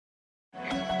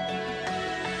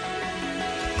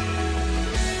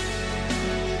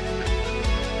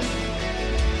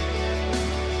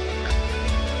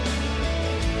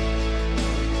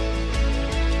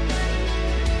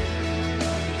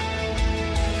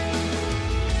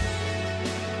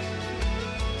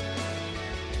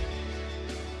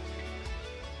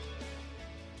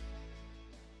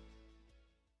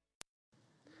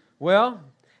Well,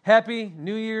 happy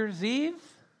New Year's Eve.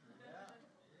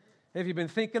 Have you been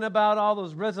thinking about all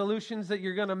those resolutions that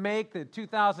you're going to make, that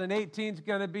 2018 is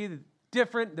going to be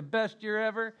different, the best year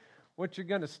ever, what you're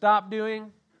going to stop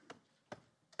doing?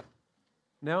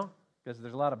 No? Because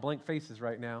there's a lot of blank faces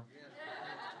right now.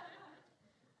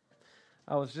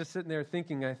 I was just sitting there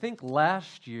thinking, I think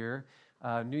last year,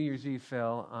 New Year's Eve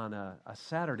fell on a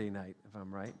Saturday night, if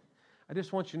I'm right. I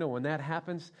just want you to know, when that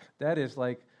happens, that is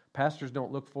like, pastors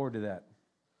don't look forward to that.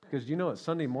 Because you know what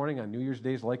Sunday morning on New Year's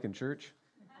Day is like in church?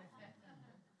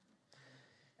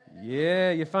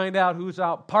 Yeah, you find out who's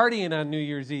out partying on New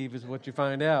Year's Eve is what you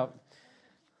find out.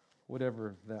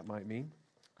 Whatever that might mean.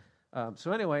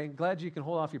 So anyway, glad you can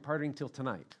hold off your partying till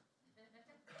tonight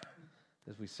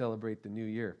as we celebrate the new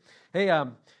year. Hey,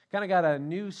 kind of got a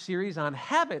new series on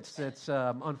habits that's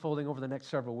unfolding over the next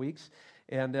several weeks.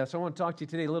 And so I want to talk to you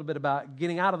today a little bit about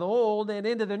getting out of the old and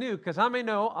into the new, because how many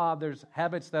know there's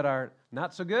habits that are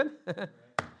not so good?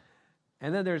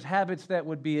 And then there's habits that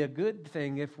would be a good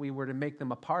thing if we were to make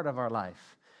them a part of our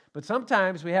life. But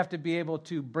sometimes we have to be able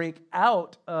to break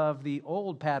out of the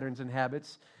old patterns and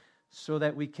habits so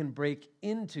that we can break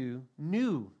into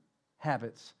new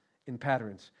habits and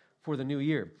patterns for the new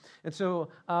year. And so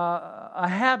a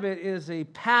habit is a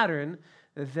pattern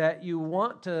that you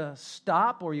want to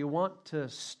stop or you want to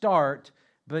start,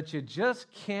 but you just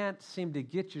can't seem to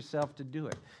get yourself to do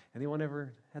it. Anyone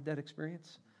ever had that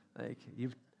experience?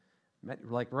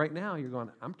 Like right now, you're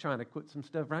going, I'm trying to quit some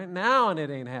stuff right now, and it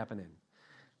ain't happening.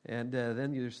 And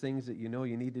then there's things that you know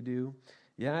you need to do.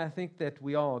 Yeah, I think that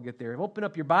we all get there. Open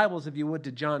up your Bibles, if you would,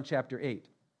 to John chapter 8.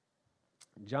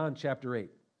 John chapter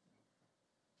 8.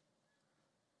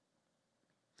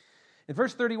 In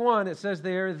verse 31, it says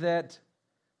there that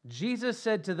Jesus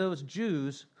said to those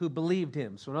Jews who believed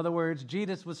him. So in other words,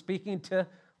 Jesus was speaking to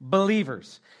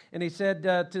believers. And he said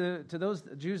to those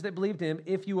Jews that believed him,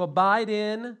 if you abide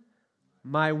in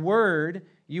my word,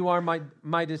 you are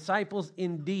my disciples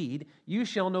indeed. You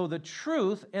shall know the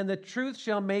truth, and the truth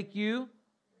shall make you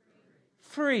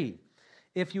free.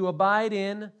 If you abide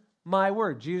in my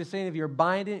word. Jesus is saying if you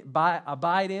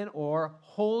abide in or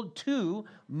hold to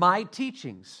my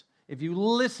teachings, if you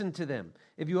listen to them,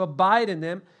 if you abide in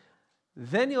them,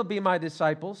 then you'll be my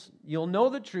disciples. You'll know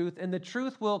the truth, and the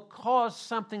truth will cause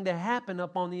something to happen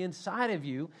up on the inside of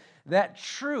you. That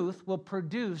truth will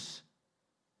produce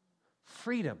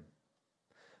freedom.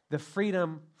 The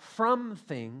freedom from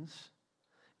things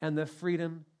and the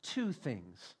freedom to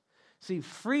things. See,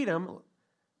 freedom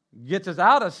gets us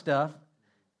out of stuff,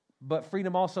 but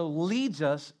freedom also leads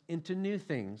us into new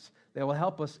things that will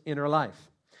help us in our life.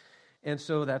 And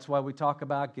so that's why we talk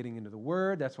about getting into the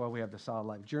Word. That's why we have the Solid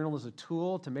Life Journal as a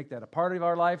tool to make that a part of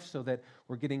our life so that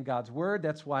we're getting God's Word.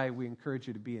 That's why we encourage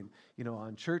you to be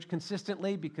on church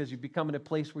consistently, because you become in a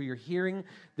place where you're hearing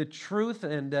the truth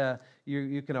and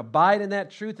you can abide in that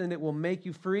truth and it will make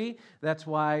you free. That's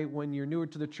why when you're newer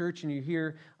to the church and you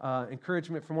hear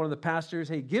encouragement from one of the pastors,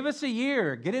 hey, give us a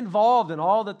year. Get involved in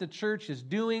all that the church is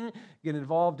doing. Get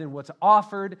involved in what's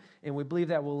offered. And we believe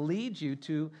that will lead you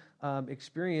to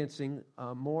experiencing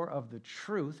more of the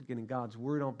truth, getting God's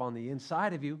Word up on the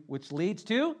inside of you, which leads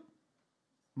to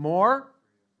more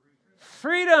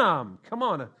freedom. Come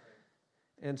on.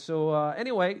 And so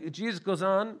anyway, Jesus goes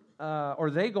on,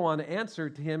 or they go on to answer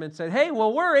to him and said, hey,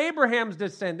 well, we're Abraham's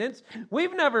descendants.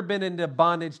 We've never been into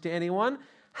bondage to anyone.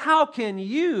 How can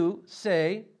you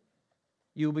say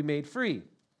you'll be made free?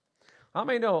 How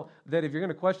many know that if you're going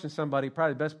to question somebody,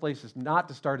 probably the best place is not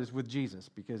to start is with Jesus,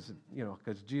 because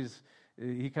Jesus,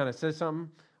 he kind of says something,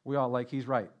 we all like, he's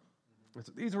right.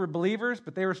 So these were believers,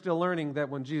 but they were still learning that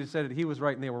when Jesus said it, he was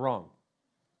right and they were wrong.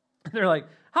 And they're like,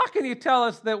 how can you tell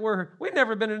us that we've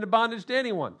never been into bondage to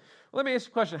anyone? Well, let me ask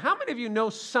you a question. How many of you know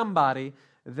somebody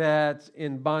that's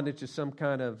in bondage to some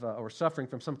kind of, or suffering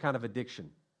from some kind of addiction?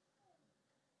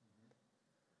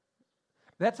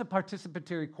 That's a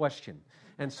participatory question.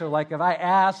 And so, like, if I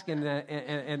ask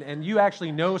and you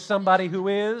actually know somebody who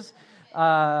is,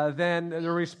 then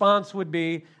the response would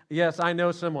be, yes, I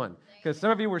know someone. Because some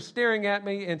of you were staring at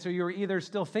me, and so you were either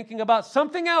still thinking about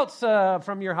something else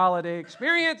from your holiday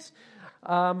experience,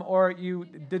 or you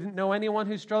didn't know anyone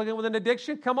who's struggling with an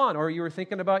addiction. Come on. Or you were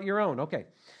thinking about your own. Okay.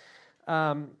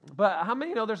 But how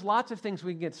many know there's lots of things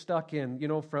we can get stuck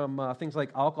in, from things like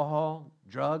alcohol,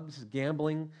 drugs,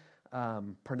 gambling,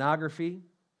 pornography,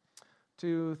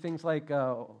 to things like,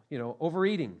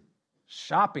 overeating,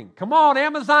 shopping. Come on,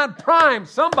 Amazon Prime,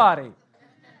 somebody.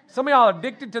 Some of y'all are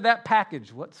addicted to that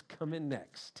package. What's coming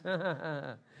next?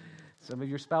 Some of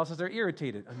your spouses are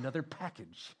irritated. Another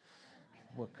package.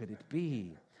 What could it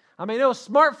be? I mean, those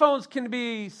smartphones can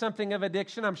be something of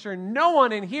addiction. I'm sure no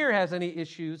one in here has any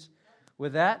issues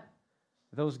with that.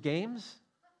 Those games.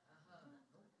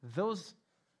 Those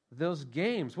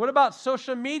games. What about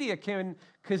social media?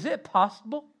 Is it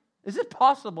possible? Is it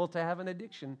possible to have an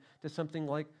addiction to something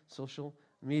like social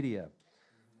media?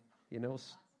 You know,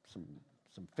 some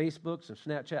Facebook, some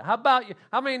Snapchat. How about you?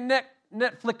 How many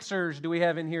Netflixers do we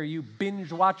have in here? You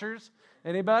binge watchers?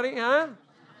 Anybody? Huh?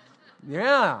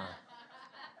 Yeah.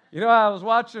 You know, I was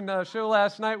watching a show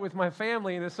last night with my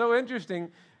family, and it's so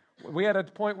interesting. We had a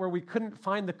point where we couldn't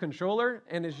find the controller,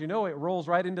 and as you know, it rolls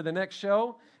right into the next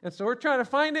show. And so we're trying to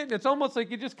find it, and it's almost like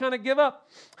you just kind of give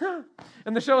up.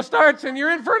 And the show starts, and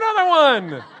you're in for another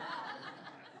one.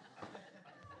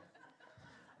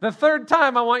 The third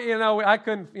time, I want you to know, I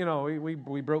couldn't, you know,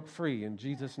 we broke free in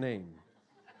Jesus' name.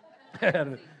 I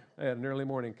had an early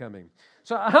morning coming.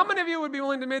 So how many of you would be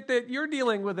willing to admit that you're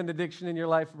dealing with an addiction in your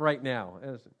life right now?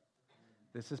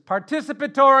 This is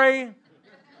participatory.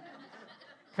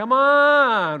 Come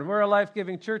on. We're a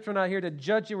life-giving church. We're not here to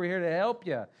judge you. We're here to help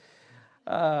you.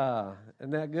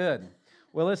 Isn't that good?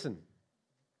 Well, listen.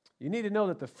 You need to know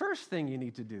that the first thing you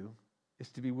need to do is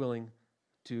to be willing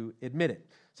to admit it.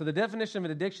 So the definition of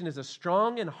an addiction is a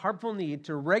strong and harmful need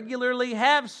to regularly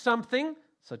have something,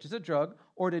 such as a drug,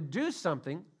 or to do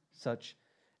something, such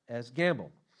as gamble.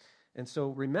 And so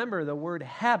remember the word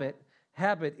habit.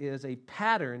 Habit is a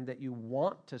pattern that you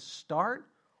want to start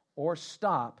or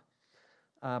stop,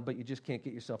 but you just can't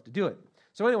get yourself to do it.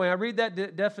 So anyway, I read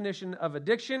that definition of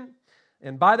addiction,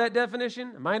 and by that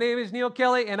definition, my name is Neil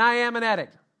Kelly, and I am an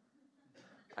addict.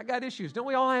 I got issues. Don't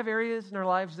we all have areas in our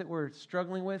lives that we're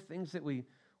struggling with, things that we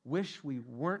wish we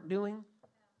weren't doing,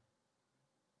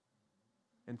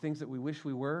 and things that we wish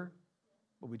we were,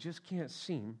 but we just can't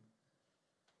seem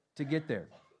to get there?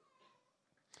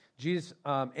 Jesus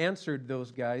answered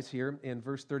those guys here in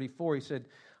verse 34. He said,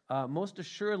 most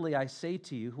assuredly I say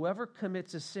to you, whoever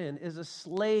commits a sin is a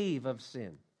slave of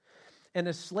sin. And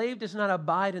a slave does not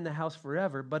abide in the house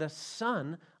forever, but a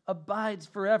son abides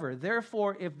forever.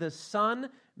 Therefore, if the Son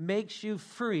makes you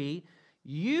free,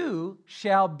 you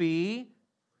shall be...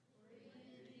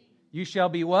 You shall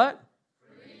be what?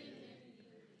 Free.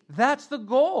 That's the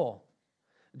goal.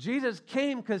 Jesus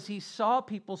came because he saw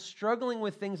people struggling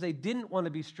with things they didn't want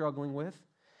to be struggling with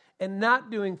and not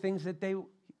doing things that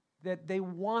they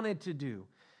wanted to do.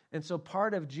 And so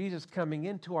part of Jesus coming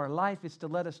into our life is to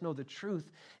let us know the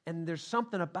truth. And there's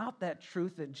something about that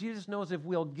truth that Jesus knows if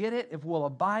we'll get it, if we'll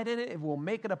abide in it, if we'll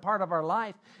make it a part of our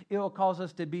life, it will cause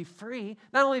us to be free.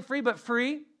 Not only free, but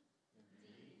free.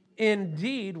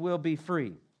 Indeed, we'll be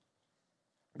free.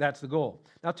 That's the goal.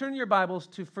 Now turn your Bibles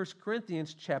to 1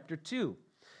 Corinthians chapter 2.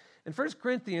 In 1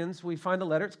 Corinthians, we find a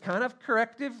letter. It's kind of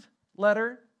corrective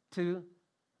letter to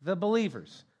the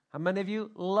believers. How many of you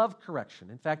love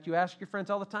correction? In fact, you ask your friends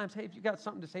all the time, hey, if you got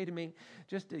something to say to me,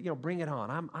 just bring it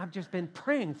on. I've just been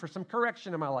praying for some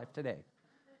correction in my life today.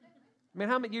 I mean,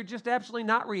 how many, you're just absolutely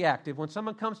not reactive. When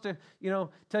someone comes to,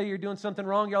 tell you you're doing something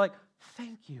wrong, you're like,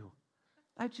 thank you.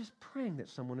 I'm just praying that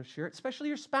someone will share it, especially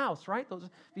your spouse, right? Those,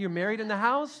 you're married in the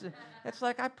house. It's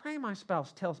like, I pray my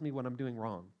spouse tells me what I'm doing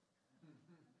wrong.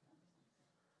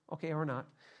 Okay, or not.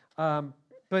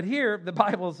 But here, the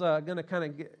Bible's going to kind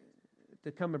of get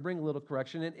to come and bring a little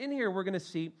correction. And in here, we're going to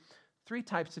see three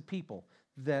types of people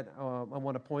that I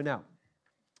want to point out.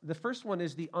 The first one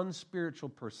is the unspiritual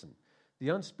person. The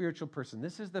unspiritual person.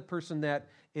 This is the person that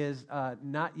is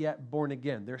not yet born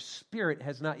again. Their spirit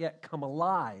has not yet come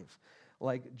alive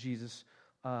like Jesus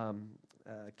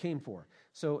came for.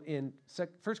 So in 1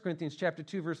 Corinthians chapter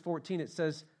 2, verse 14, it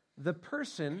says, the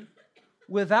person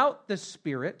without the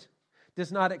Spirit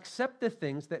does not accept the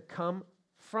things that come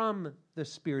from the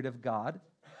Spirit of God,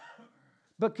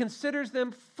 but considers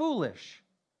them foolish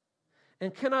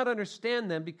and cannot understand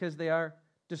them because they are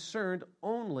discerned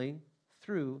only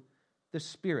through the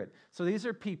Spirit. So these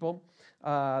are people,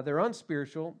 they're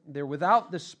unspiritual, they're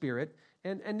without the Spirit,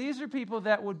 and these are people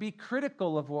that would be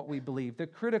critical of what we believe. They're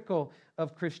critical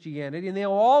of Christianity, and they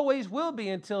always will be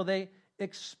until they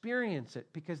experience it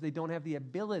because they don't have the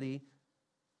ability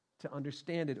to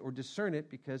understand it or discern it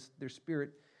because their spirit,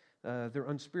 they're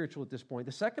unspiritual at this point.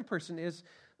 The second person is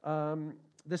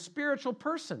the spiritual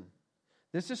person.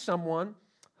 This is someone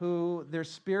who their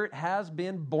spirit has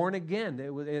been born again.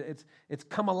 It's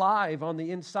come alive on the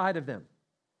inside of them.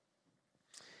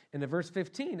 And in verse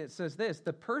 15, it says this,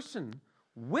 the person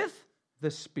with the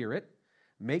Spirit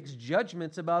makes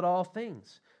judgments about all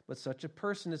things, but such a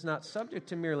person is not subject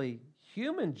to merely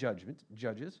human judgment.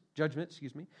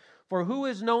 For who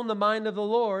has known the mind of the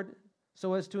Lord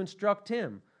so as to instruct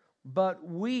him? But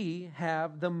we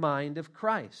have the mind of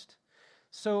Christ.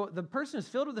 So the person who's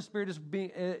filled with the Spirit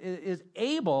is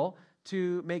able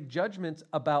to make judgments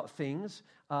about things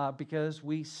because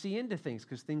we see into things,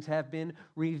 because things have been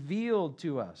revealed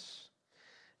to us.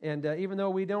 And even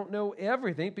though we don't know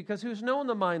everything, because who's known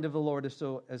the mind of the Lord as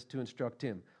to instruct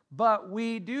him? But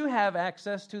we do have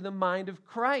access to the mind of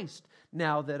Christ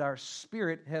now that our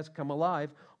spirit has come alive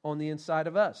on the inside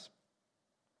of us.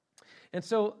 And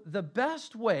so the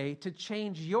best way to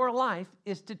change your life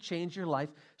is to change your life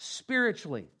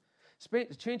spiritually.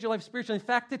 Change your life spiritually. In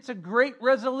fact, it's a great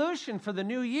resolution for the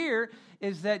new year,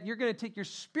 is that you're going to take your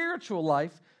spiritual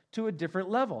life to a different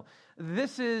level.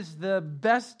 This is the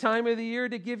best time of the year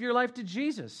to give your life to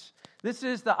Jesus. This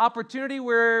is the opportunity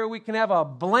where we can have a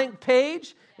blank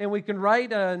page and we can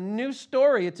write a new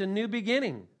story. It's a new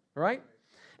beginning, right?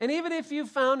 And even if you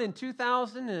found in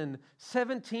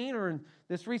 2017 or in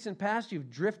this recent past,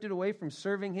 you've drifted away from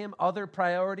serving Him, other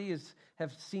priorities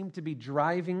have seemed to be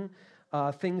driving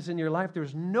things in your life,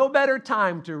 there's no better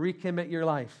time to recommit your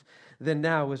life than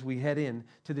now as we head in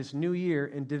to this new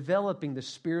year and developing the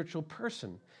spiritual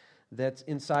person that's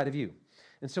inside of you.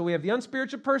 And so we have the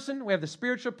unspiritual person, we have the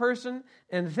spiritual person,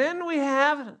 and then we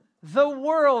have the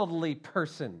worldly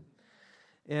person.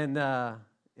 And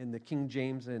in the King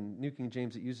James and New King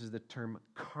James, it uses the term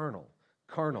carnal.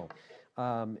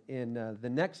 In the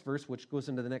next verse, which goes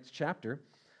into the next chapter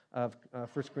of 1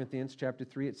 Corinthians chapter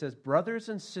 3, it says, "Brothers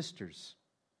and sisters,"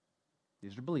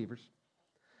 these are believers,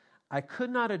 "I could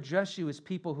not address you as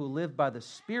people who live by the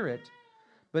Spirit,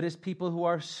 but as people who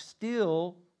are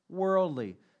still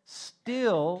worldly."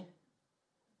 Still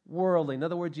worldly. In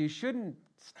other words, you shouldn't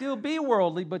still be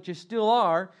worldly, but you still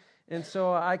are. And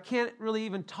so I can't really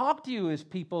even talk to you as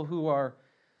people who are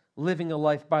living a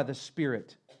life by the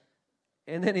Spirit.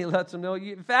 And then he lets them know,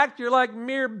 in fact, you're like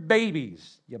mere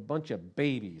babies. You bunch of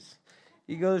babies.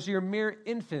 He goes, you're mere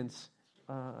infants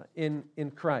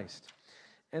in Christ.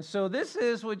 And so this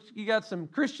is what you got, some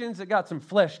Christians that got some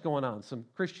flesh going on, some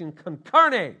Christian con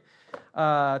carne,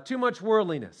 too much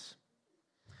worldliness.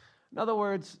 In other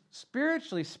words,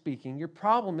 spiritually speaking, your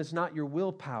problem is not your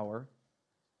willpower.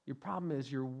 Your problem is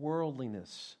your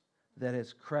worldliness that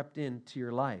has crept into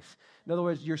your life. In other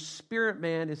words, your spirit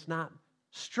man is not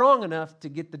strong enough to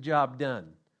get the job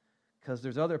done because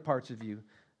there's other parts of you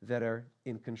that are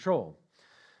in control.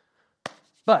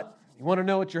 But you want to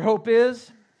know what your hope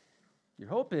is? Your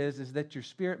hope is that your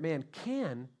spirit man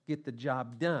can get the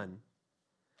job done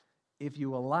if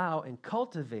you allow and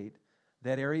cultivate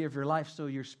that area of your life so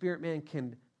your spirit man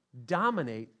can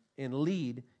dominate and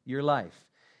lead your life.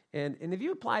 And if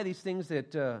you apply these things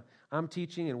that I'm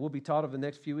teaching and will be taught over the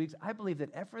next few weeks, I believe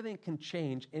that everything can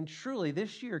change, and truly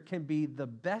this year can be the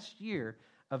best year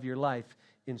of your life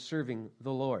in serving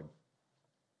the Lord.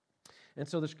 And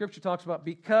so the scripture talks about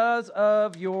because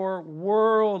of your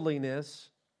worldliness,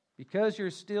 because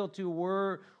you're still too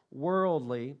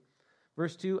worldly,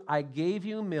 verse 2, "I gave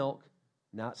you milk,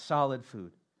 not solid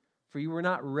food, for you were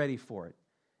not ready for it.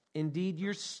 Indeed,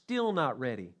 you're still not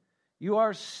ready. You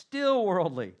are still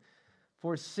worldly.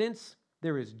 For since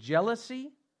there is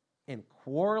jealousy and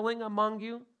quarreling among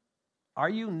you, are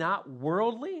you not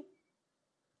worldly?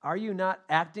 Are you not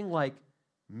acting like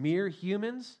mere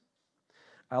humans?"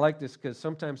 I like this because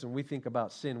sometimes when we think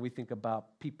about sin, we think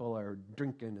about people are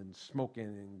drinking and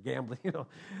smoking and gambling,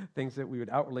 things that we would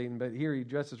outwardly, but here he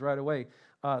addresses right away.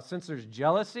 Since there's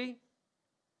jealousy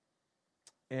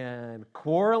and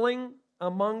quarreling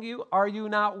among you, are you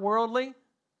not worldly?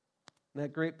 Isn't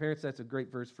that great, parents? That's a great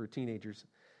verse for teenagers.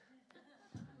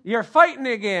 You're fighting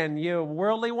again, you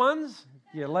worldly ones.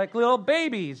 You're like little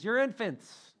babies. You're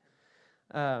infants.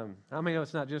 How many know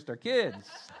it's not just our kids?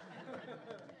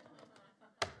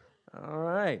 All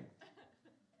right.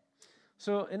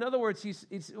 So, in other words,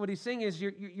 what he's saying is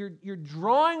you're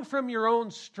drawing from your own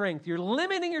strength. You're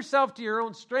limiting yourself to your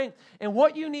own strength. And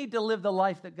what you need to live the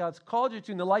life that God's called you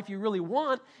to, and the life you really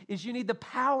want, is you need the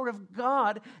power of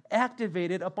God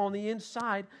activated up on the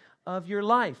inside of your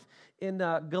life. In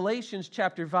Galatians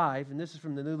chapter 5, and this is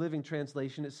from the New Living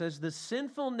Translation, it says, "The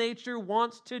sinful nature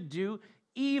wants to do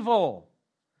evil,"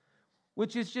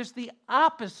 which is just the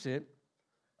opposite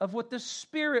of what the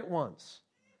Spirit wants.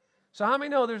 So how many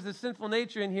know there's this sinful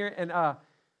nature in here and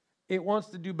it wants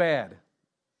to do bad?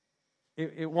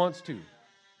 It wants to.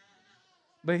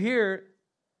 But here,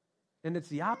 and it's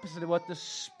the opposite of what the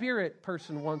Spirit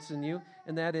person wants in you,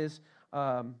 and that is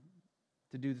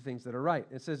to do the things that are right.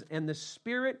 It says, and the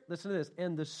Spirit, listen to this,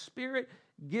 and the Spirit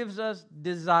gives us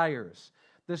desires.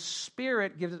 The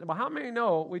Spirit gives us, well, how many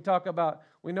know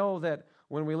we know that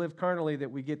when we live carnally that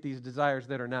we get these desires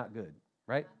that are not good,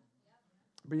 right?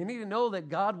 But you need to know that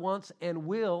God wants and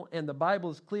will, and the Bible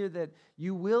is clear that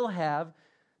you will have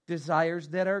desires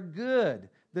that are good.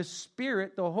 The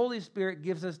Spirit, the Holy Spirit,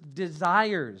 gives us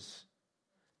desires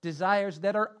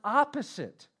that are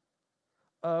opposite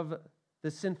of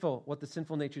what the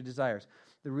sinful nature desires.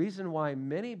 The reason why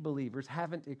many believers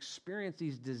haven't experienced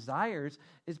these desires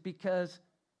is because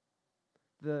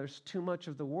there's too much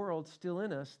of the world still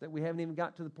in us that we haven't even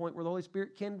got to the point where the Holy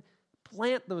Spirit can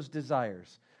plant those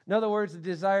desires. In other words, the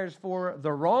desires for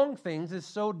the wrong things is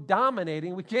so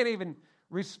dominating, we can't even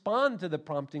respond to the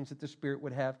promptings that the Spirit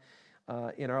would have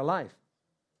in our life.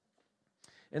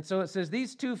 And so it says,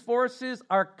 these two forces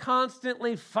are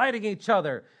constantly fighting each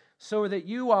other so that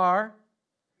you are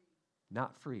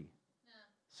not free.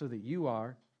 So that you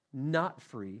are not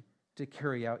free to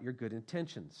carry out your good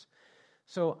intentions.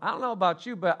 So I don't know about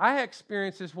you, but I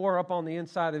experience this war up on the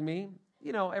inside of me,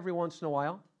 every once in a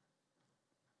while.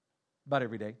 About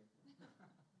every day.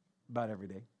 About every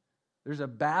day. There's a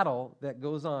battle that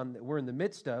goes on that we're in the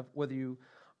midst of, whether you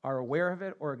are aware of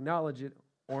it or acknowledge it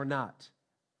or not.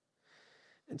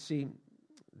 And see,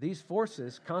 these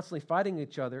forces constantly fighting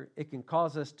each other, it can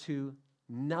cause us to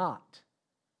not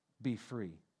be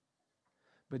free.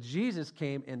 But Jesus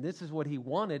came, and this is what he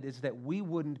wanted, is that we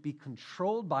wouldn't be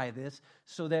controlled by this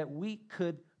so that we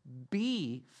could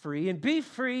be free, and be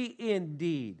free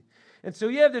indeed. And so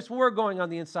you have this war going on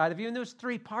the inside of you, and there's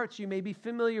three parts. You may be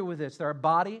familiar with this. There are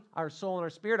body, our soul, and our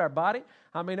spirit. Our body,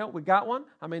 how many know we got one?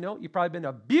 How many know you've probably been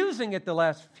abusing it the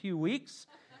last few weeks?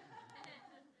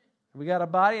 We got a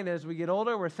body, and as we get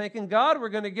older, we're thanking God we're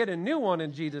going to get a new one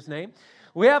in Jesus' name.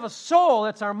 We have a soul,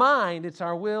 that's our mind, it's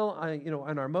our will,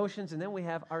 and our emotions, and then we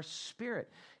have our spirit.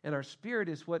 And our spirit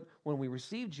is what, when we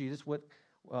receive Jesus, what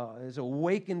is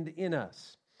awakened in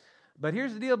us. But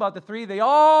here's the deal about the three. They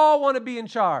all want to be in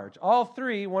charge. All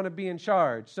three want to be in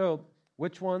charge. So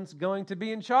which one's going to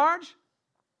be in charge?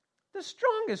 The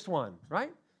strongest one,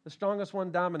 right? The strongest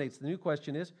one dominates. The new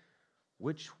question is,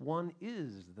 which one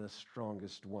is the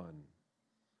strongest one?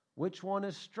 Which one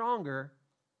is stronger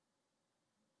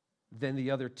than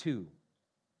the other two?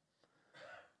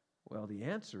 Well, the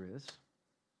answer is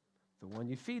the one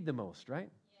you feed the most, right?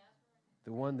 Yeah.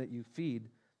 The one that you feed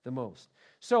the most.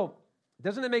 So,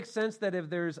 doesn't it make sense that if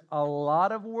there's a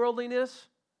lot of worldliness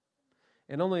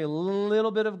and only a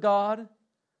little bit of God,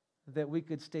 that we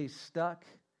could stay stuck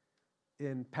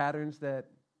in patterns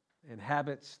and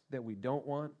habits that we don't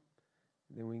want?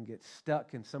 Then we can get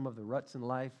stuck in some of the ruts in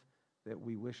life that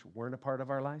we wish weren't a part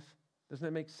of our life? Doesn't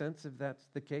it make sense if that's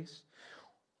the case?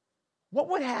 What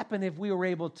would happen if we were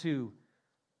able to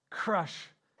crush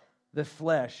the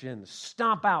flesh and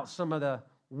stomp out some of the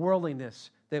worldliness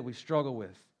that we struggle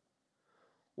with?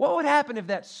 What would happen if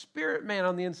that spirit man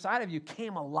on the inside of you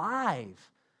came alive?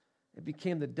 It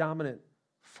became the dominant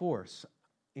force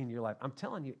in your life. I'm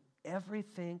telling you,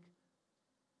 everything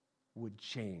would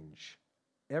change.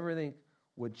 Everything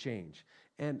would change.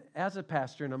 And as a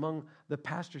pastor, and among the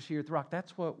pastors here at the Rock,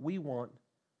 that's what we want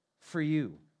for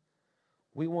you.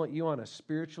 We want you on a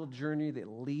spiritual journey that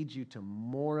leads you to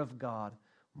more of God,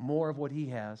 more of what He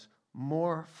has,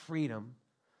 more freedom,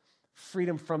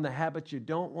 freedom from the habits you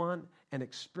don't want, and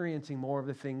experiencing more of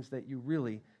the things that you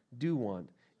really do want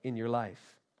in your life.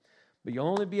 But you'll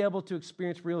only be able to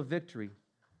experience real victory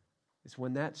is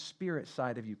when that spirit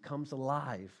side of you comes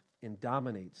alive and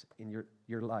dominates in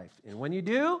your life. And when you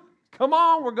do, come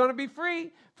on, we're going to be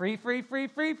free. Free, free, free,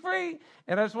 free, free.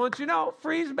 And I just want you to know,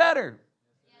 free is better.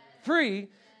 Yes. Free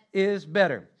is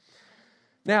better.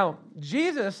 Now,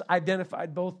 Jesus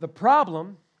identified both the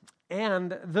problem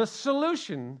and the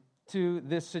solution to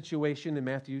this situation in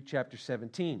Matthew chapter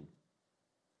 17.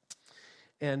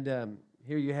 And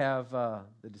here you have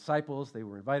the disciples. They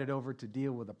were invited over to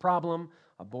deal with a problem,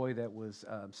 a boy that was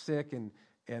sick, and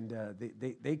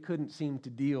they couldn't seem to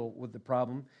deal with the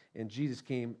problem, and Jesus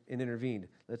came and intervened.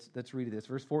 Let's read this.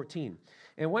 Verse 14.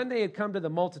 And when they had come to the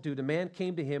multitude, a man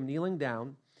came to him, kneeling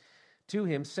down to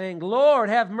him, saying, Lord,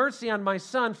 have mercy on my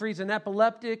son, for he's an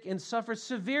epileptic and suffers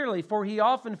severely, for he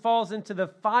often falls into the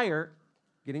fire,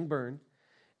 getting burned,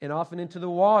 and often into the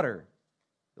water.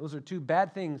 Those are two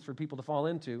bad things for people to fall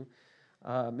into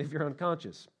if you're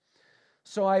unconscious.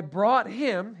 So I brought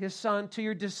him, his son, to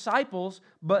your disciples,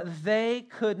 but they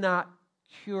could not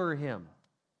cure him.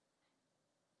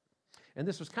 And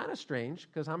this was kind of strange,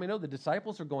 because how many know the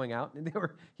disciples are going out and they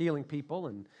were healing people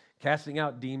and casting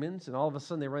out demons, and all of a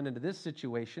sudden they run into this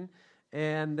situation,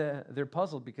 and they're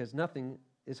puzzled because nothing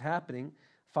is happening.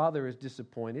 Father is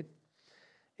disappointed.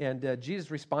 And Jesus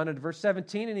responded to verse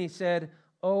 17, and he said,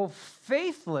 O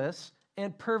faithless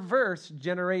and perverse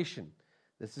generation.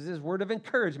 This is his word of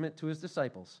encouragement to his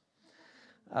disciples.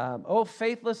 Oh,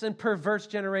 faithless and perverse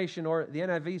generation, or the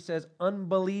NIV says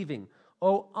unbelieving.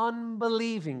 Oh,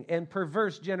 unbelieving and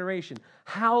perverse generation,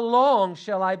 how long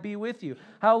shall I be with you?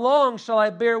 How long shall I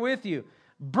bear with you?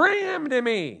 Bring him to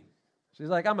me. She's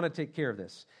like, I'm going to take care of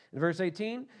this. In verse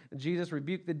 18, Jesus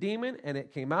rebuked the demon, and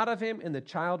it came out of him, and the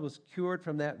child was cured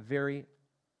from that very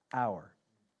hour.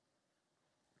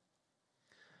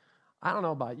 I don't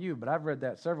know about you, but I've read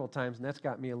that several times, and that's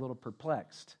got me a little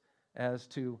perplexed as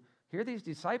to, here are these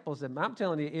disciples, and I'm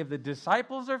telling you, if the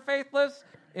disciples are faithless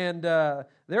and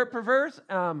they're perverse,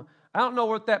 I don't know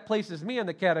what that places me in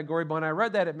the category, but when I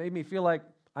read that, it made me feel like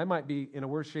I might be in a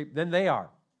worse shape than they are.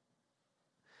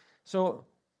 So,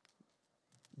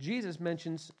 Jesus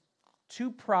mentions two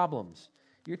problems.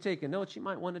 You're taking notes, you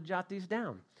might want to jot these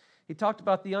down. He talked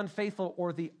about the unfaithful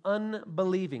or the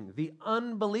unbelieving. The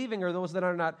unbelieving are those that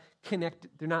are not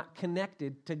connected. They're not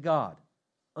connected to God.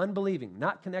 Unbelieving,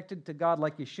 not connected to God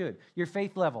like you should. Your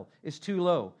faith level is too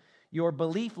low. Your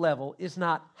belief level is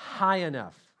not high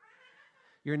enough.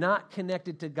 You're not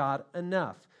connected to God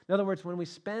enough. In other words, when we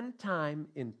spend time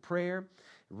in prayer,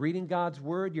 reading God's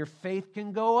word, your faith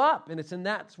can go up, and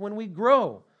that's when we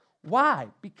grow. Why?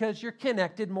 Because you're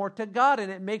connected more to God,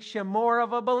 and it makes you more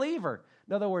of a believer.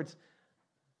 In other words,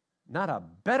 not a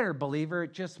better believer,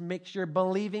 it just makes your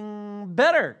believing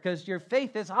better because your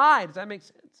faith is high. Does that make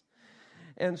sense?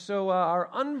 And so our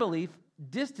unbelief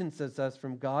distances us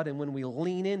from God, and when we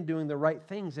lean in doing the right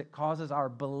things, it causes our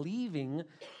believing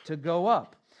to go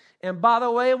up. And by the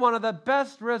way, one of the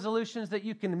best resolutions that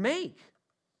you can make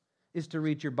is to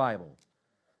read your Bible.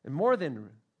 And more than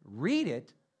read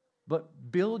it, but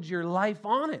build your life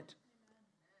on it.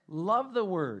 Love the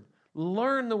Word.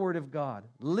 Learn the Word of God.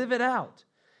 Live it out.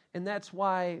 And that's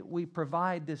why we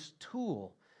provide this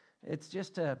tool. It's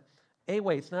just a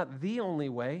way. It's not the only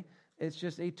way. It's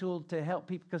just a tool to help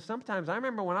people. Because sometimes, I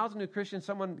remember when I was a new Christian,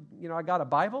 I got a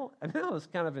Bible. I mean, it was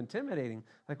kind of intimidating.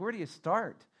 Like, where do you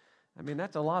start? I mean,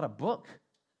 that's a lot of book.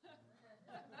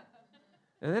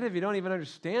 And then if you don't even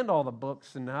understand all the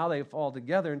books and how they fall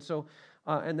together. And so,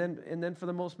 and then for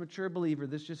the most mature believer,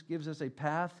 this just gives us a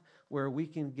path where we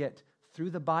can get through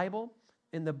the Bible,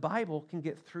 and the Bible can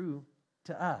get through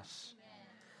to us.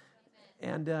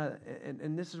 Amen.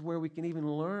 And this is where we can even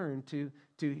learn to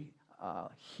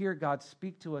hear God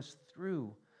speak to us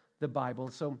through the Bible.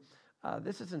 So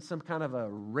this isn't some kind of a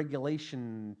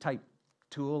regulation type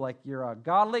tool, like you're a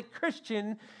godly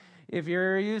Christian if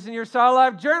you're using your Solid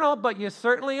Life Journal, but you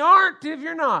certainly aren't if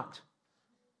you're not.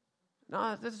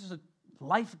 No, this is a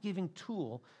life-giving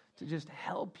tool to just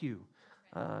help you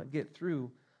get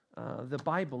through the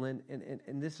Bible, and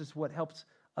this is what helps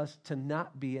us to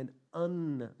not be an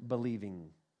unbelieving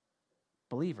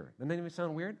believer. Doesn't that even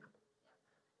sound weird?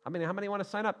 I mean, how many want to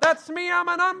sign up? That's me, I'm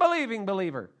an unbelieving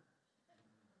believer.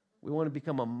 We want to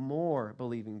become a more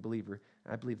believing believer.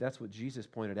 I believe that's what Jesus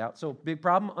pointed out. So, big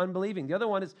problem, unbelieving. The other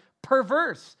one is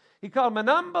perverse. He called them an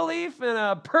unbelief and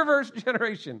a perverse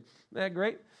generation. Isn't that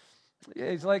great?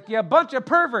 He's like, yeah, a bunch of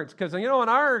perverts. Because, in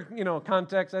our,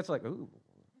 context, that's like, ooh.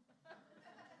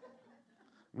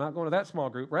 I'm not going to that small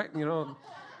group, right?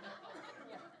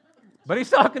 But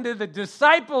he's talking to the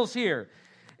disciples here.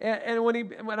 And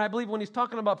when I believe when he's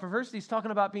talking about perversity, he's talking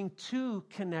about being too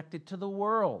connected to the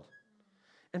world.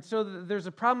 And so there's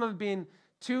a problem of being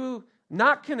too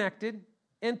not connected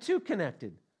and too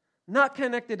connected. Not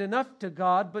connected enough to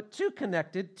God, but too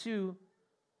connected to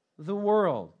the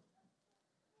world.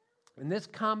 And this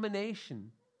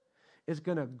combination is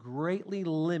going to greatly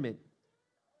limit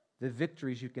the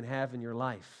victories you can have in your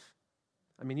life.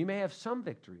 I mean, you may have some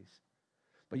victories,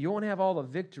 but you won't have all the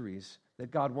victories that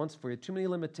God wants for you. Too many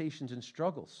limitations and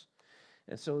struggles.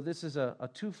 And so this is a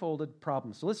two-folded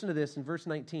problem. So listen to this in verse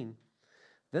 19.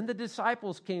 Then the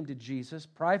disciples came to Jesus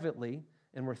privately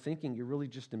and were thinking, you really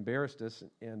just embarrassed us,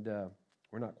 and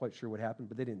we're not quite sure what happened,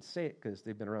 but they didn't say it because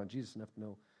they've been around Jesus enough to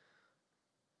know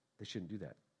they shouldn't do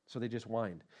that. So they just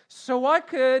whined. So why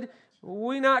could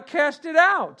we not cast it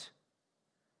out?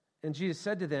 And Jesus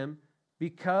said to them,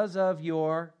 because of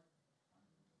your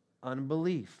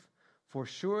unbelief. For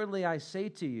surely I say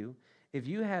to you, if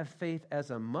you have faith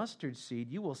as a mustard seed,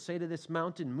 you will say to this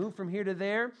mountain, move from here to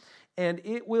there, and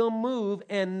it will move,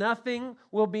 and nothing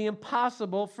will be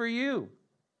impossible for you.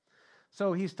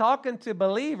 So he's talking to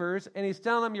believers, and he's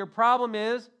telling them your problem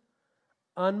is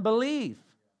unbelief.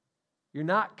 You're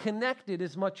not connected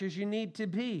as much as you need to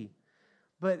be.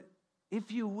 But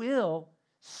if you will,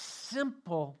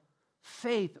 simple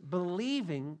faith,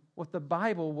 believing what the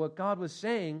Bible, what God was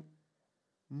saying,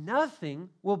 nothing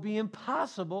will be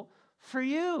impossible for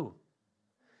you.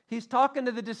 He's talking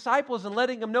to the disciples and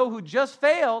letting them know who just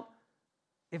failed.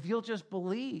 If you'll just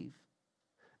believe,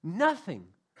 nothing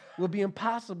will be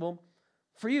impossible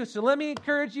for you. So let me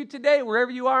encourage you today,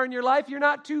 wherever you are in your life, you're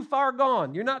not too far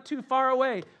gone. You're not too far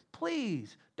away.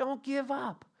 Please don't give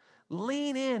up.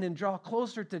 Lean in and draw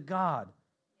closer to God.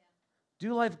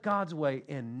 Do life God's way,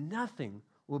 and nothing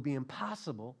will be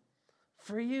impossible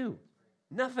for you.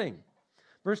 Nothing.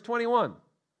 Verse 21,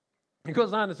 he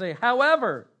goes on to say,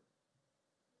 however,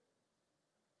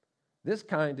 this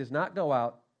kind does not go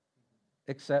out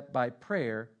except by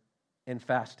prayer and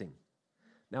fasting.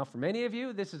 Now, for many of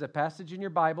you, this is a passage in your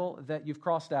Bible that you've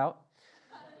crossed out,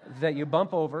 that you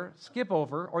bump over, skip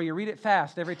over, or you read it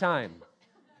fast every time.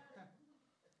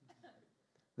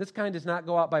 This kind does not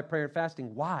go out by prayer and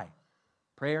fasting. Why?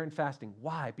 Prayer and fasting.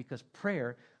 Why? Because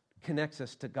prayer connects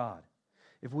us to God.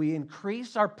 If we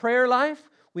increase our prayer life,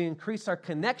 we increase our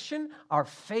connection, our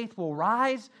faith will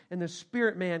rise, and the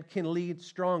spirit man can lead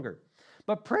stronger.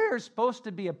 But prayer is supposed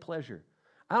to be a pleasure.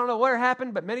 I don't know what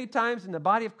happened, but many times in the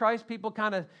body of Christ, people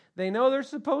they know they're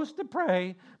supposed to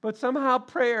pray, but somehow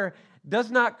prayer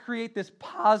does not create this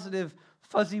positive,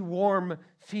 fuzzy, warm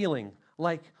feeling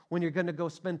like when you're going to go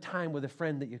spend time with a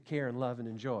friend that you care and love and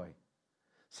enjoy.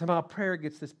 Somehow prayer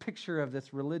gets this picture of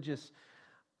this religious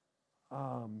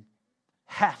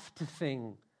have to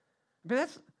thing. But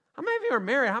how many of you are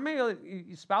married? How many of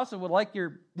you spouses would like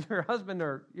your husband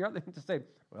or your other to say,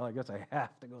 well, I guess I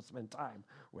have to go spend time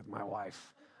with my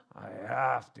wife. I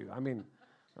have to. I mean,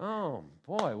 oh,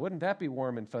 boy, wouldn't that be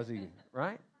warm and fuzzy,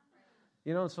 right?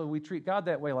 You know, so we treat God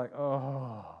that way, like,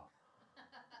 oh,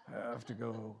 I have to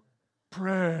go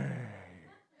pray.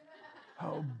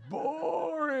 How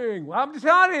boring. Well, I'm just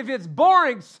telling you, if it's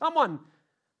boring, someone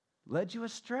led you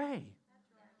astray.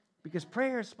 Because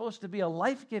prayer is supposed to be a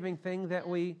life-giving thing that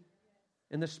we,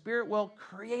 in the Spirit, will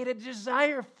create a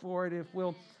desire for it if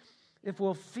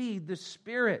we'll feed the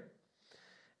Spirit.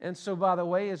 And so, by the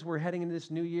way, as we're heading into this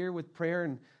new year with prayer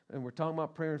and we're talking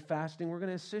about prayer and fasting, we're going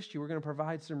to assist you. We're going to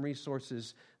provide some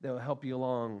resources that will help you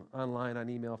along online, on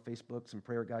email, Facebook, some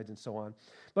prayer guides, and so on.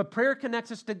 But prayer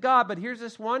connects us to God. But here's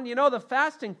this one, the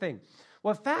fasting thing.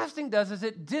 What fasting does is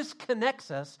it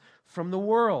disconnects us from the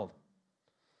world.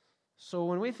 So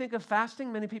when we think of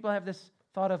fasting, many people have this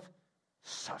thought of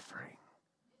suffering.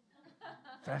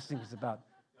 Fasting is about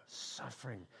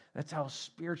suffering. That's how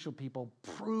spiritual people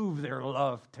prove their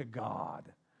love to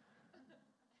God.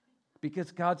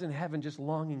 Because God's in heaven just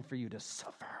longing for you to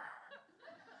suffer.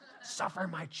 Suffer,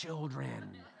 my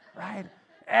children, right?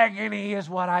 Agony is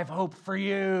what I've hoped for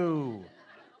you.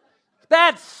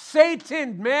 That's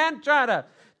Satan, man, trying to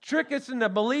trick us into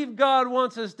believe God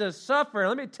wants us to suffer.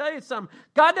 Let me tell you something.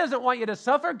 God doesn't want you to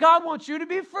suffer. God wants you to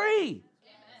be free.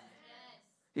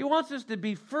 He wants us to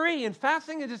be free. And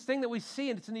fasting is this thing that we see,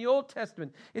 and it's in the Old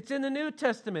Testament. It's in the New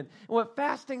Testament. And what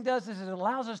fasting does is it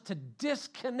allows us to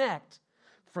disconnect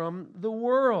from the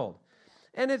world.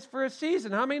 And it's for a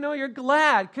season. How many know you're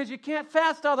glad? Because you can't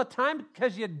fast all the time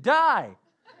because you die.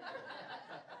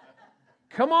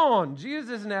 Come on. Jesus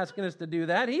isn't asking us to do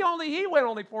that. He went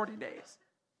only 40 days.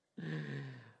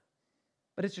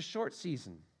 But it's a short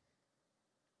season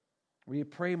where you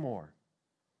pray more.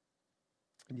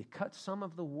 And you cut some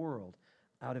of the world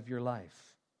out of your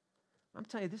life. I'm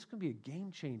telling you, this could be a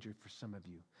game changer for some of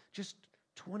you. Just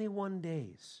 21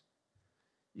 days.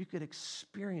 You could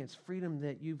experience freedom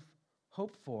that you've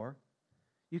hoped for.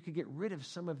 You could get rid of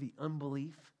some of the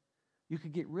unbelief. You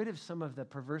could get rid of some of the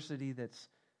perversity that's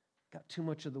got too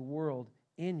much of the world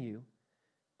in you.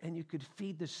 And you could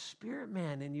feed the spirit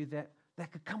man in you that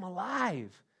could come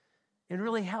alive and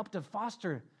really help to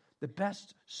foster the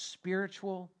best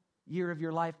spiritual year of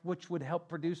your life, which would help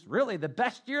produce really the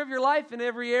best year of your life in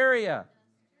every area.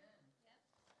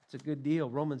 It's a good deal.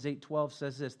 Romans 8:12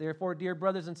 says this, therefore, dear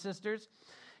brothers and sisters,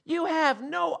 you have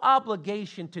no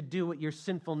obligation to do what your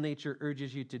sinful nature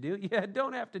urges you to do. You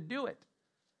don't have to do it.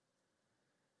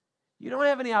 You don't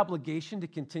have any obligation to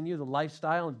continue the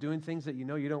lifestyle and doing things that you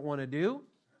know you don't want to do.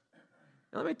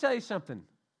 Now, let me tell you something.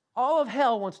 All of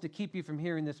hell wants to keep you from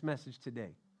hearing this message today.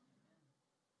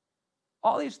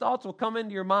 All these thoughts will come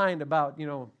into your mind about,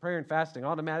 prayer and fasting.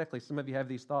 Automatically, some of you have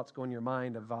these thoughts go in your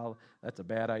mind of, that's a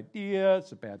bad idea,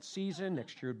 it's a bad season,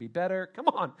 next year would be better. Come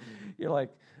on. You're like,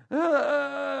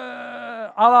 right?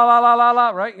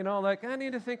 I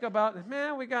need to think about,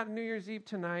 man, we got New Year's Eve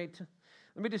tonight.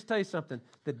 Let me just tell you something.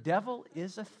 The devil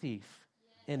is a thief,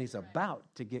 and he's about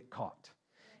to get caught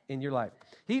in your life.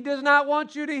 He does not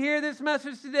want you to hear this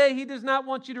message today. He does not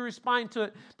want you to respond to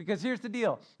it, because here's the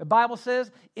deal. The Bible says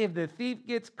if the thief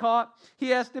gets caught,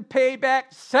 he has to pay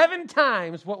back 7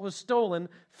 times what was stolen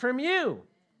from you.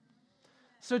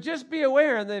 So just be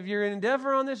aware that if you're in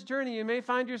endeavor on this journey, you may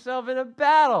find yourself in a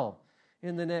battle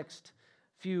in the next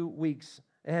few weeks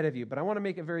ahead of you. But I want to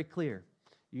make it very clear.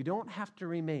 You don't have to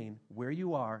remain where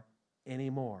you are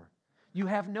anymore. You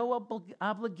have no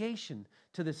obligation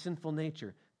to the sinful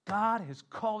nature. God has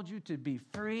called you to be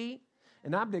free,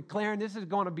 and I'm declaring this is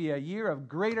going to be a year of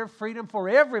greater freedom for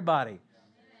everybody.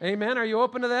 Amen. Are you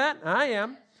open to that? I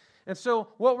am. And so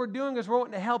what we're doing is we're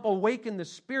wanting to help awaken the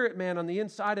spirit man on the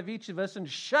inside of each of us and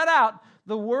shut out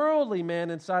the worldly man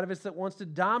inside of us that wants to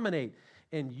dominate.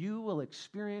 And you will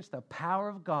experience the power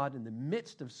of God in the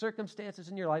midst of circumstances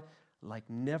in your life like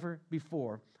never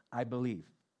before, I believe.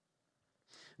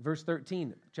 Verse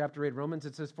 13, chapter 8, Romans,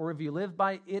 it says, "For if you live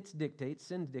by its dictates,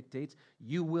 sin dictates,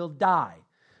 you will die.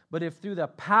 But if through the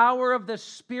power of the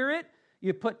Spirit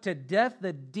you put to death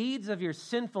the deeds of your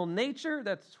sinful nature,"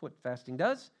 that's what fasting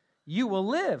does, "you will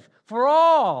live. For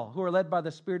all who are led by the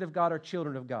Spirit of God are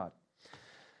children of God."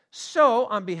 So,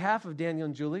 on behalf of Daniel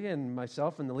and Julie and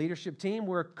myself and the leadership team,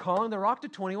 we're calling the Rock to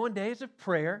 21 days of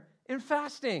prayer and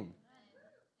fasting.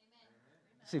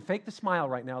 See, fake the smile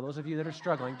right now, those of you that are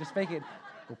struggling. Just fake it.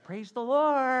 Well, praise the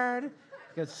Lord.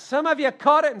 Because some of you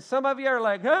caught it and some of you are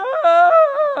like,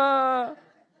 ah,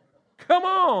 come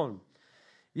on.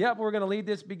 Yep, we're going to lead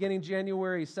this beginning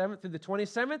January 7th through the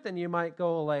 27th, and you might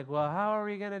go like, well, how are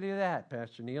we going to do that,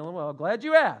 Pastor Neil? Well, glad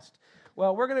you asked.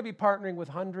 Well, we're going to be partnering with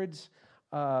hundreds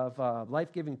of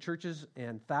life-giving churches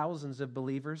and thousands of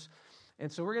believers.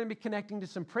 And so we're going to be connecting to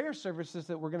some prayer services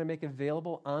that we're going to make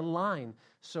available online.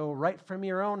 So right from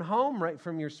your own home, right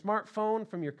from your smartphone,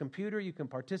 from your computer, you can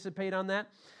participate on that.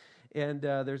 And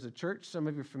there's a church, some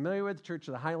of you are familiar with, Church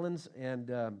of the Highlands, and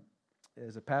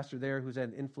there's a pastor there who's had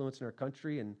an influence in our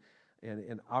country and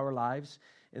in our lives.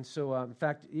 And so, in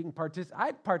fact, you can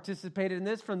I participated in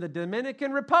this from the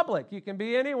Dominican Republic. You can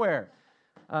be anywhere.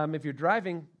 If you're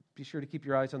driving, be sure to keep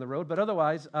your eyes on the road. But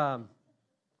otherwise, so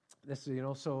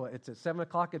it's at 7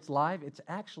 o'clock, it's live. It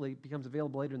actually becomes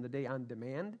available later in the day on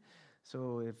demand.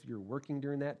 So if you're working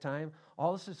during that time,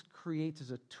 all this creates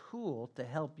as a tool to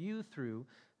help you through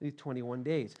these 21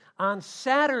 days. On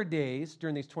Saturdays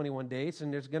during these 21 days,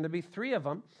 and there's going to be 3 of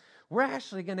them, we're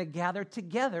actually going to gather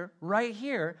together right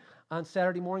here on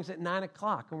Saturday mornings at 9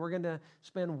 o'clock. And we're going to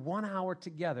spend 1 hour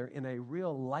together in a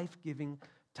real life-giving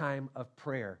time of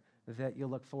prayer that you'll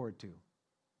look forward to.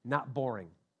 Not boring.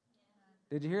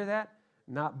 Did you hear that?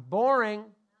 Not boring.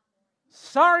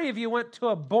 Sorry if you went to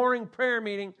a boring prayer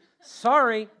meeting.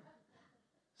 Sorry.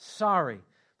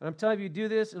 But I'm telling you, if you do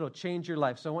this, it'll change your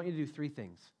life. So I want you to do 3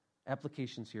 things.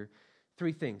 Applications here.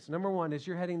 3 things. Number 1, as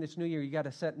you're heading this new year, you got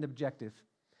to set an objective.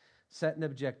 Set an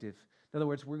objective. In other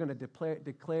words, we're going to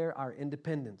declare our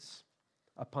independence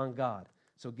upon God.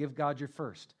 So give God your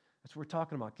first. That's what we're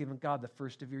talking about, giving God the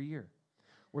first of your year.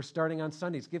 We're starting on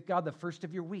Sundays. Give God the first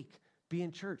of your week. Be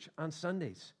in church on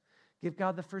Sundays. Give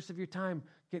God the first of your time.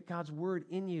 Get God's word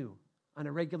in you on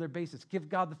a regular basis. Give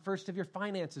God the first of your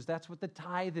finances. That's what the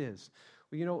tithe is.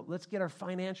 Well, let's get our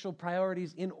financial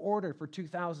priorities in order for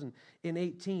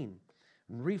 2018.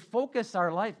 Refocus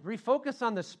our life. Refocus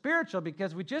on the spiritual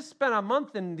because we just spent a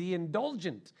month in the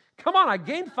indulgent. Come on, I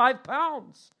gained 5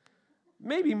 pounds.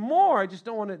 Maybe more. I just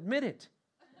don't want to admit it.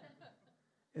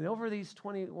 And over these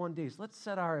 21 days, let's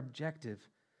set our objective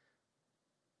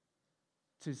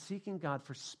to seeking God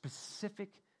for specific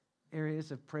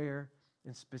areas of prayer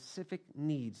and specific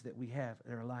needs that we have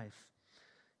in our life.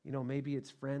 Maybe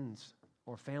it's friends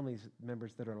or family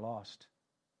members that are lost.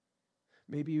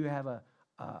 Maybe you have a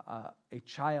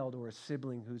child or a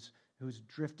sibling who's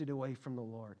drifted away from the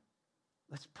Lord.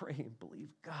 Let's pray and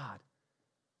believe God.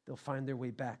 They'll find their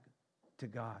way back to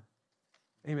God.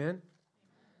 Amen?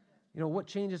 What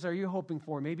changes are you hoping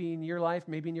for? Maybe in your life,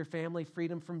 maybe in your family,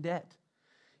 freedom from debt.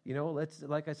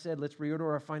 Like I said, let's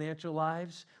reorder our financial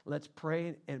lives. Let's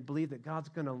pray and believe that God's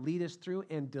going to lead us through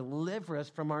and deliver us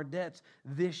from our debts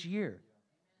this year.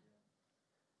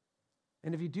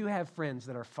 And if you do have friends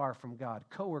that are far from God,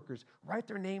 coworkers, write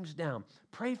their names down.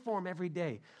 Pray for them every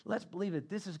day. Let's believe that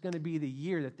this is going to be the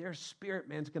year that their spirit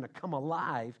man's going to come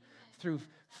alive through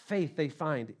faith they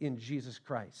find in Jesus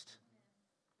Christ.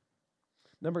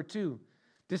 Number 2,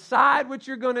 decide what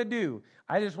you're going to do.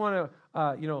 I just want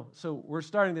to, so we're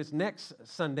starting this next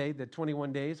Sunday, the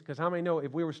 21 days, because how many know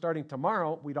if we were starting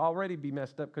tomorrow, we'd already be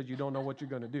messed up because you don't know what you're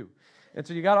going to do. And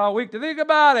so you got all week to think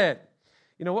about it.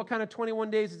 What kind of 21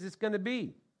 days is this going to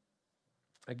be?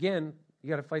 Again, you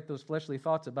got to fight those fleshly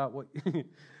thoughts about what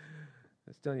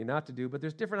it's telling you not to do, but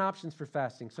there's different options for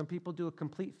fasting. Some people do a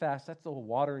complete fast. That's the whole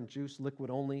water and juice,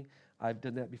 liquid only. I've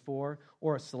done that before.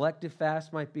 Or a selective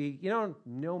fast might be,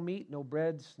 no meat, no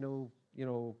breads, no,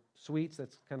 sweets.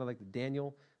 That's kind of like the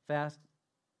Daniel fast.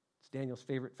 It's Daniel's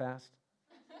favorite fast.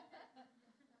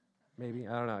 Maybe.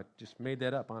 I don't know. I just made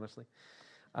that up, honestly.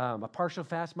 A partial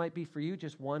fast might be for you,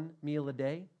 just one meal a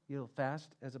day. You'll fast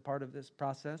as a part of this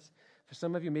process. For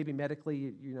some of you, maybe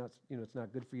medically, it's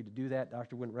not good for you to do that.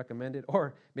 Doctor wouldn't recommend it.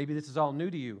 Or maybe this is all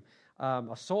new to you.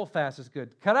 A soul fast is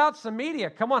good. Cut out some media.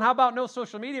 Come on, how about no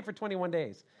social media for 21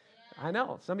 days? Yeah. I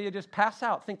know. Some of you just pass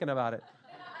out thinking about it.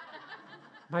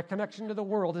 My connection to the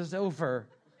world is over.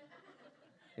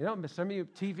 Some of you,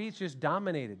 TV's just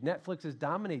dominated. Netflix is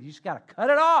dominated. You just got to cut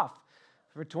it off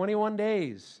for 21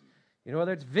 days.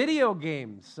 Whether it's video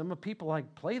games. Some people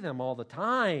play them all the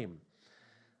time.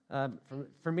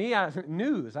 For me,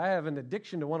 news. I have an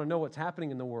addiction to want to know what's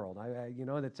happening in the world.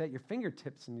 That's at your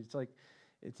fingertips, and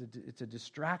it's a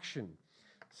distraction.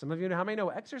 Some of you know how many know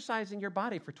exercising your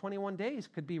body for 21 days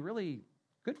could be really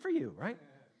good for you, right?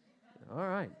 All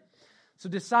right. So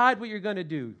decide what you're going to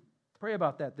do. Pray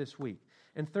about that this week.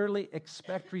 And thirdly,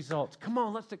 expect results. Come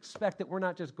on, let's expect that we're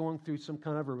not just going through some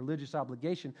kind of a religious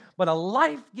obligation, but a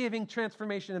life-giving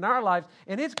transformation in our lives,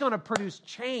 and it's going to produce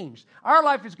change. Our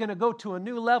life is going to go to a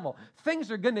new level.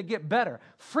 Things are going to get better.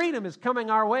 Freedom is coming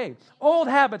our way. Old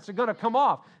habits are going to come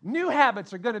off. New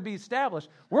habits are going to be established.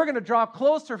 We're going to draw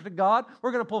closer to God.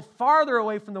 We're going to pull farther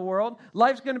away from the world.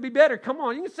 Life's going to be better. Come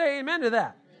on, you can say amen to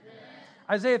that.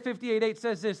 Isaiah 58:8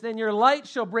 says this, then your light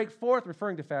shall break forth,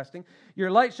 referring to fasting,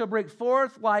 your light shall break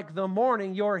forth like the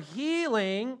morning, your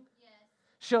healing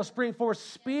shall spring forth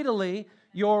speedily,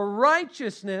 your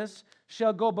righteousness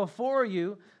shall go before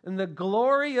you, and the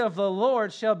glory of the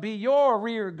Lord shall be your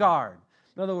rear guard.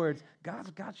 In other words,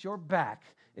 God's got your back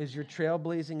as you're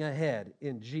trailblazing ahead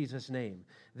in Jesus' name.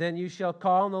 Then you shall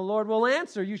call, and the Lord will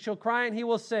answer. You shall cry, and he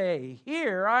will say,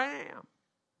 here I am.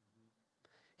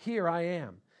 Here I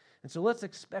am. And so let's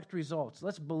expect results.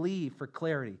 Let's believe for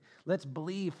clarity. Let's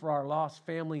believe for our lost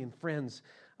family and friends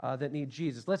that need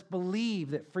Jesus. Let's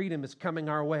believe that freedom is coming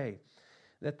our way.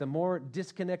 That the more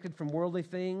disconnected from worldly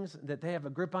things, that they have a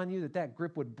grip on you, that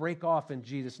grip would break off in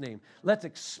Jesus' name. Let's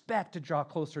expect to draw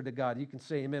closer to God. You can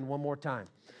say amen one more time.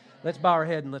 Let's bow our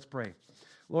head and let's pray.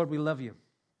 Lord, we love you.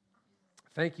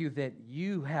 Thank you that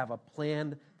you have a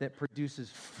plan that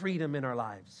produces freedom in our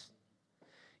lives.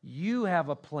 You have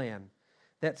a plan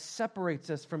that separates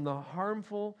us from the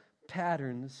harmful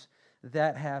patterns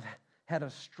that have had a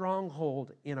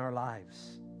stronghold in our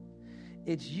lives.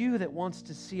 It's you that wants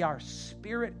to see our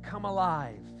spirit come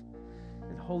alive.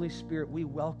 And Holy Spirit, we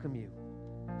welcome you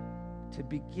to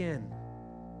begin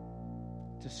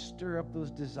to stir up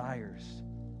those desires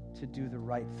to do the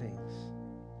right things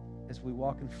as we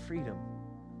walk in freedom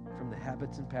from the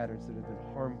habits and patterns that have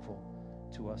been harmful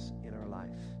to us in our life.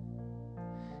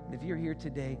 And if you're here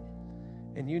today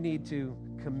and you need to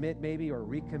commit maybe or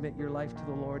recommit your life to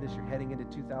the Lord as you're heading into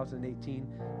 2018,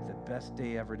 it's the best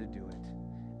day ever to do it.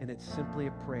 And it's simply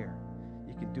a prayer.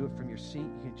 You can do it from your seat.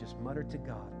 You can just mutter to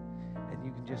God. And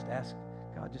you can just ask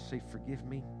God, just say, forgive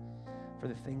me for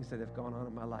the things that have gone on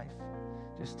in my life.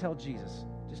 Just tell Jesus.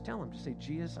 Just tell him. Just say,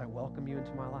 Jesus, I welcome you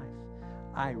into my life.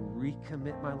 I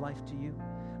recommit my life to you.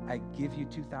 I give you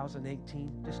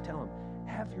 2018. Just tell him,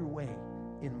 have your way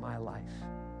in my life.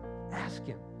 Ask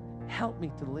him. Help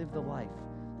me to live the life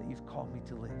that you've called me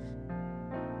to live.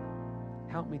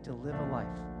 Help me to live a life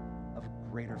of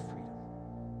greater freedom.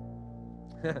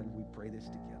 And we pray this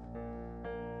together.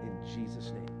 In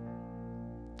Jesus' name.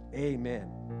 Amen.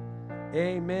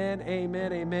 Amen,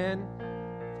 amen, amen.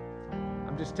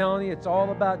 I'm just telling you, it's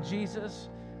all about Jesus.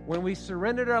 When we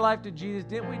surrendered our life to Jesus,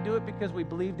 didn't we do it because we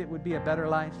believed it would be a better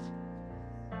life?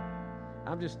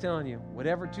 I'm just telling you,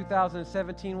 whatever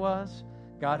 2017 was,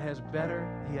 God has better,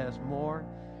 he has more,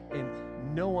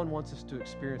 and no one wants us to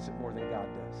experience it more than God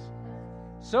does.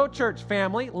 So, church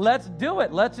family, let's do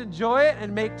it. Let's enjoy it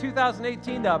and make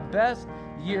 2018 the best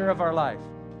year of our life.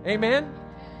 Amen?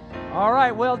 All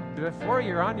right, well, before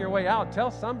you're on your way out,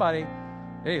 tell somebody,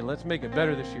 hey, let's make it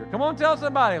better this year. Come on, tell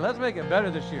somebody, let's make it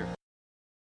better this year.